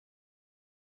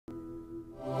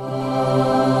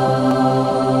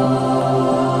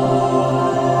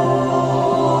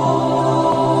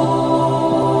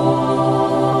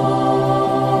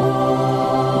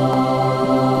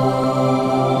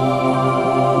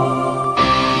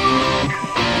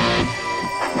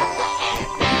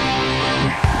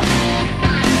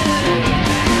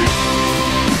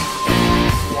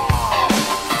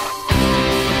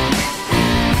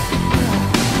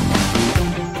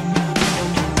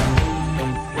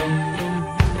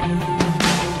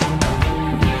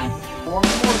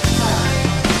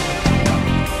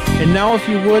now if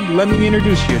you would, let me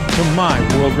introduce you to my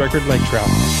world record lake trout.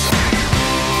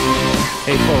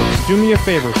 Hey folks, do me a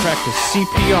favor, practice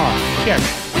CPR, catch,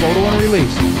 photo and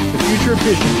release. The future of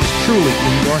fishing is truly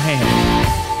in your hands.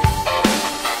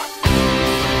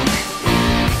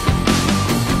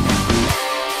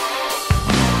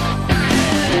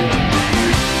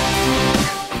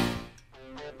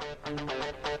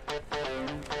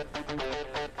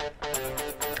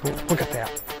 Oh, look at that.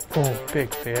 Oh,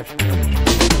 big fish.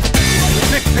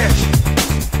 Big fish!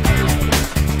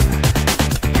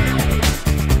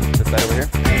 This side over here?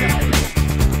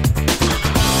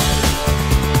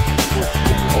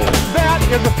 That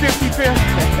is a 50 fish.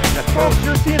 Folks,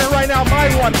 you're seeing it right now. My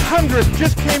 100th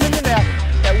just came in the net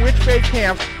at Witch Bay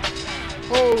Camp.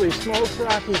 Holy smokes,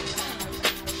 Rocky.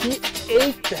 She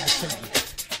ate that thing.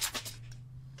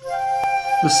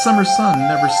 The summer sun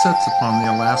never sets upon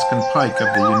the Alaskan pike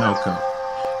of the Unoko,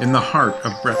 in the heart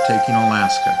of breathtaking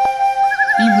Alaska.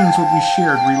 Evenings will be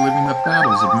shared reliving the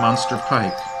battles of monster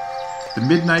pike. The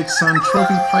Midnight Sun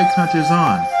Trophy Pike Hunt is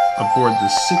on, aboard the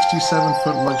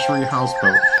 67-foot luxury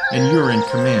houseboat, and you're in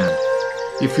command.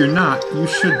 If you're not, you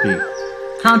should be.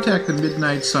 Contact the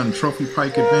Midnight Sun Trophy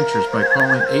Pike Adventures by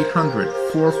calling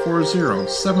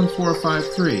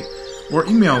 800-440-7453 or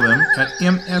email them at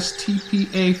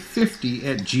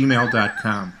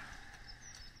mstpa50@gmail.com.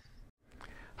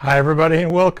 Hi everybody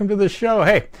and welcome to the show.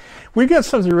 Hey, we got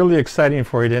something really exciting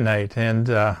for you tonight, and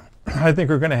I think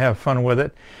we're going to have fun with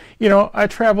it. You know, I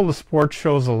travel to sports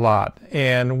shows a lot,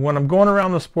 and when I'm going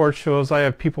around the sports shows, I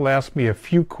have people ask me a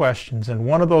few questions, and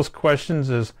one of those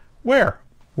questions is, where?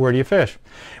 Where do you fish?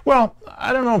 Well,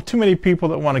 I don't know too many people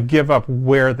that want to give up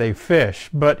where they fish,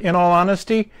 but in all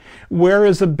honesty, where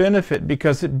is a benefit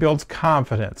because it builds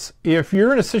confidence. If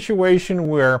you're in a situation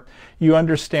where you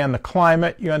understand the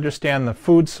climate, you understand the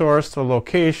food source, the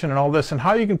location, and all this, and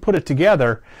how you can put it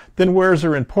together, then wheres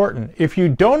are important. If you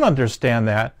don't understand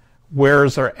that,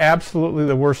 wheres are absolutely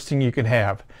the worst thing you can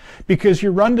have, because you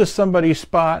run to somebody's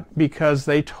spot because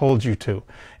they told you to.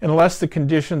 Unless the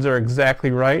conditions are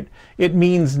exactly right, it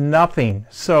means nothing.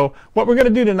 So what we're going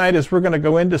to do tonight is we're going to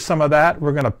go into some of that.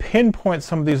 We're going to pinpoint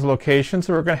some of these locations,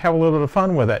 and we're going to have a little bit of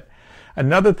fun with it.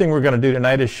 Another thing we're going to do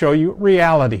tonight is show you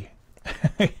reality.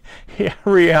 Yeah,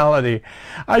 reality.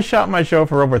 I shot my show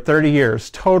for over 30 years,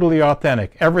 totally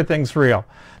authentic. Everything's real.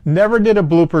 Never did a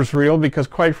bloopers reel because,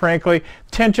 quite frankly,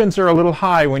 tensions are a little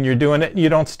high when you're doing it. You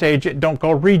don't stage it, don't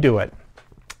go redo it.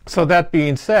 So that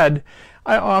being said,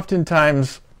 I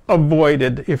oftentimes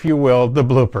avoided, if you will, the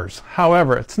bloopers.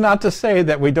 However, it's not to say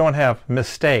that we don't have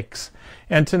mistakes.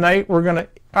 And tonight we're going to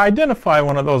identify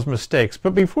one of those mistakes.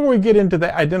 But before we get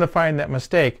into identifying that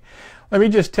mistake, let me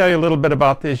just tell you a little bit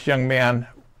about this young man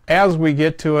as we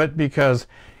get to it, because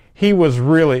he was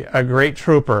really a great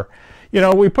trooper. You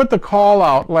know, we put the call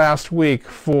out last week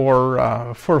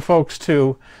for folks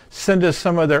to send us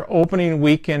some of their opening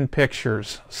weekend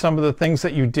pictures, some of the things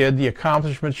that you did, the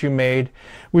accomplishments you made.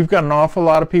 We've got an awful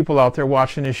lot of people out there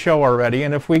watching this show already,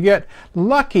 and if we get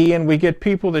lucky and we get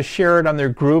people to share it on their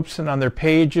groups and on their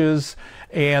pages,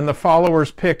 and the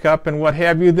followers pick up and what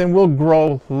have you, then we'll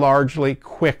grow largely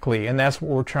quickly, and that's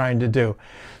what we're trying to do.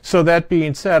 So that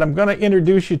being said, I'm going to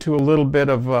introduce you to a little bit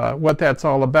of what that's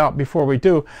all about before we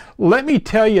do. Let me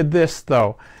tell you this,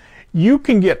 though. You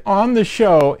can get on the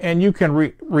show and you can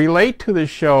relate to the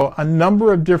show a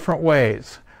number of different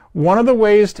ways. One of the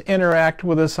ways to interact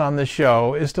with us on the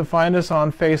show is to find us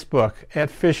on Facebook at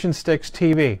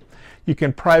FishnStixTV. You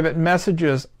can private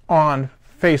messages on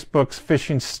Facebook's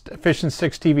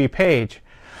FishnStixTV page.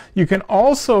 You can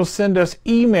also send us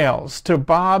emails to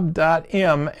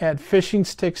Bob.m at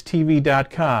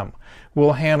FishnStixTV.com.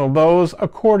 We'll handle those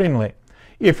accordingly.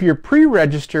 If you're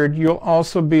pre-registered, you'll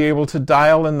also be able to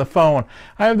dial in the phone.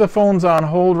 I have the phones on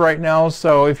hold right now,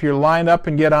 so if you're lined up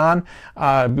and get on,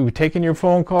 we'll be taking your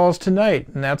phone calls tonight,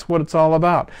 and that's what it's all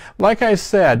about. Like I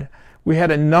said, we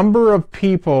had a number of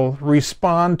people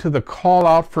respond to the call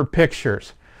out for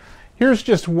pictures. Here's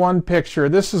just one picture.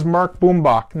 This is Mark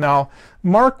Boombach. Now,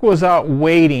 Mark was out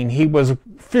waiting. He was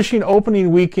fishing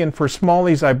opening weekend for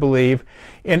smallies, I believe,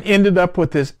 and ended up with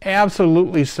this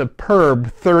absolutely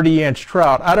superb 30-inch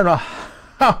trout. I don't know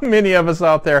how many of us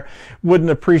out there wouldn't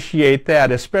appreciate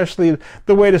that, especially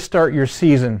the way to start your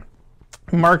season.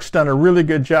 Mark's done a really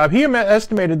good job. He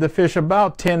estimated the fish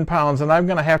about 10 pounds, and I'm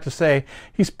going to have to say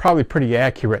he's probably pretty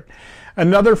accurate.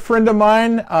 Another friend of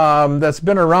mine that's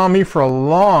been around me for a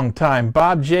long time,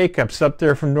 Bob Jacobs, up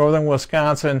there from northern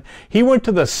Wisconsin. He went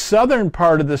to the southern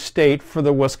part of the state for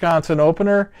the Wisconsin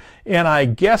opener, and I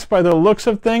guess by the looks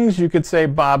of things, you could say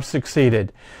Bob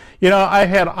succeeded. You know, I've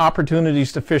had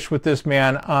opportunities to fish with this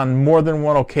man on more than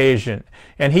one occasion,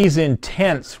 and he's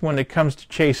intense when it comes to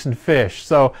chasing fish.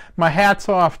 So my hat's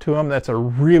off to him. That's a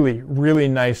really, really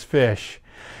nice fish.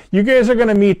 You guys are going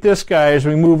to meet this guy as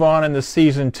we move on into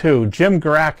season 2. Jim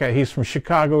Gracca, he's from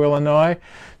Chicago, Illinois.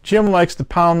 Jim likes to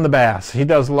pound the bass. He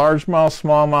does largemouth,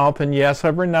 smallmouth, and yes,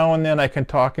 every now and then I can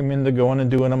talk him into going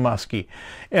and doing a muskie.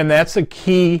 And that's a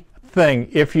key thing.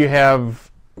 If you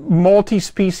have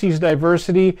multi-species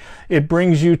diversity, it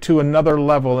brings you to another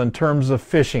level in terms of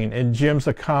fishing, and Jim's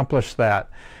accomplished that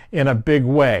in a big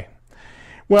way.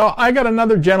 Well, I got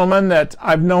another gentleman that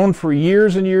I've known for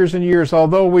years and years and years,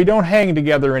 although we don't hang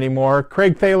together anymore.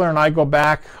 Craig Thaler and I go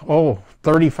back,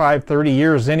 30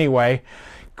 years anyway.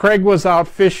 Craig was out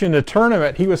fishing a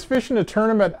tournament. He was fishing a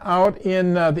tournament out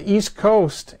in the East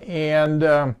Coast,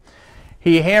 and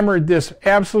he hammered this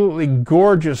absolutely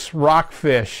gorgeous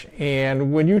rockfish.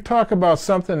 And when you talk about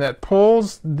something that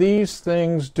pulls, these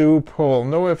things do pull.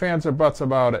 No ifs, ands, or buts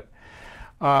about it.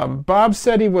 Bob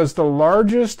said he was the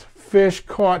largest fish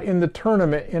caught in the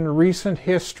tournament in recent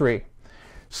history.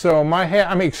 So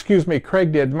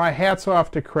Craig did. My hat's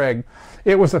off to Craig.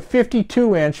 It was a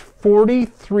 52-inch,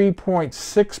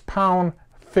 43.6 pound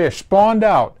fish, spawned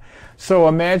out. So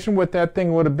imagine what that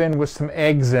thing would have been with some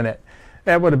eggs in it.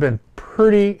 That would have been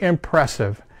pretty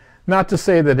impressive. Not to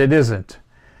say that it isn't.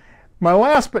 My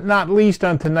last but not least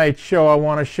on tonight's show I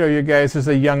want to show you guys is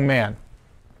a young man.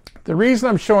 The reason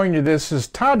I'm showing you this is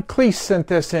Todd Cleese sent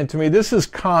this in to me. This is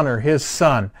Connor, his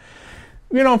son.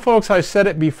 You know, folks, I said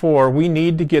it before, we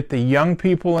need to get the young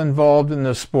people involved in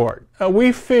the sport.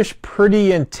 We fish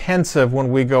pretty intensive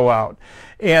when we go out,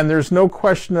 and there's no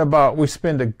question about we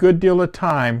spend a good deal of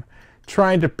time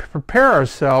trying to prepare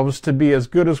ourselves to be as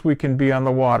good as we can be on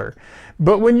the water.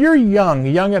 But when you're young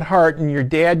at heart, and your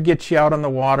dad gets you out on the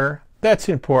water, that's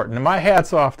important. And my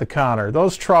hat's off to Connor.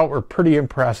 Those trout were pretty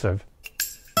impressive.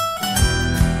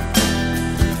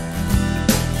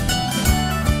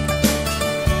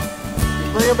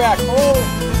 Bring her back.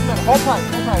 Hold tight.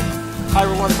 Hi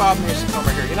everyone, Bob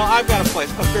Mehsikomer here. You know, I've got a place,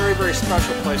 a very, very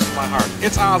special place in my heart.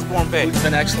 It's Osborne Bay. It's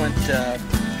been excellent.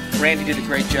 Randy did a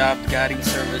great job guiding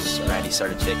service. Randy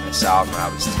started taking us out when I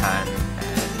was 10,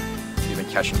 and we've been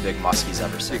catching big muskies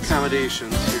ever The since.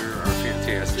 accommodations here are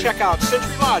fantastic. Check out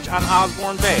Century Lodge on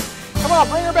Osborne Bay. Come on,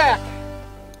 bring her back.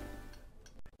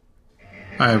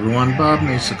 Hi everyone, Bob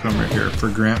Mehsikomer here for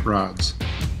Grant Rods.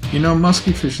 You know,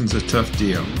 muskie fishing's a tough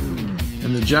deal,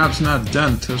 and the job's not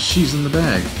done till she's in the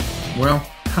bag. Well,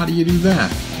 how do you do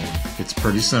that? It's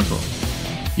pretty simple.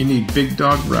 You need big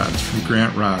dog rods from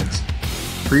Grant Rods.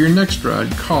 For your next rod,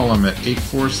 call them at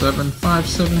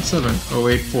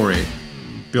 847-577-0848.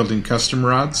 Building custom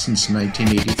rods since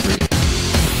 1983.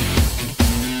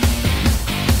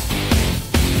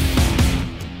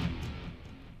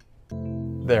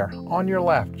 There, on your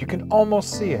left, you can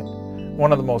almost see it.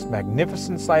 One of the most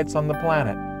magnificent sights on the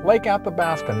planet, Lake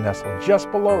Athabasca, nestled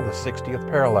just below the 60th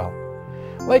parallel.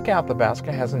 Lake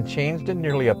Athabasca hasn't changed in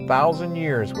nearly 1,000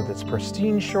 years with its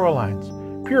pristine shorelines,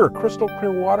 pure crystal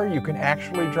clear water you can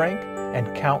actually drink,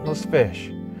 and countless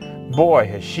fish. Boy,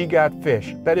 has she got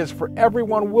fish that is for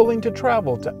everyone willing to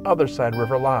travel to Otherside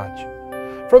River Lodge.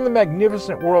 From the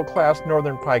magnificent world-class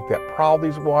northern pike that prowl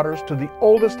these waters to the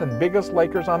oldest and biggest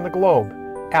lakers on the globe,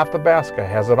 Athabasca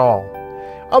has it all.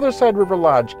 Otherside River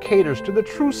Lodge caters to the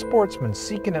true sportsman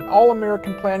seeking an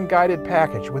all-American plan guided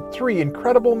package with 3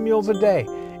 incredible meals a day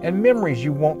and memories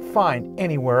you won't find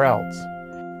anywhere else.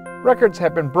 Records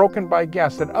have been broken by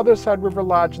guests at Otherside River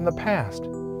Lodge in the past.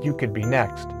 You could be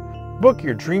next. Book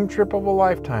your dream trip of a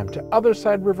lifetime to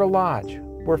Otherside River Lodge,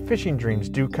 where fishing dreams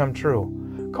do come true.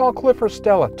 Call Cliff or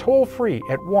Stella toll-free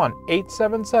at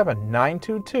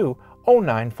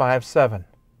 1-877-922-0957.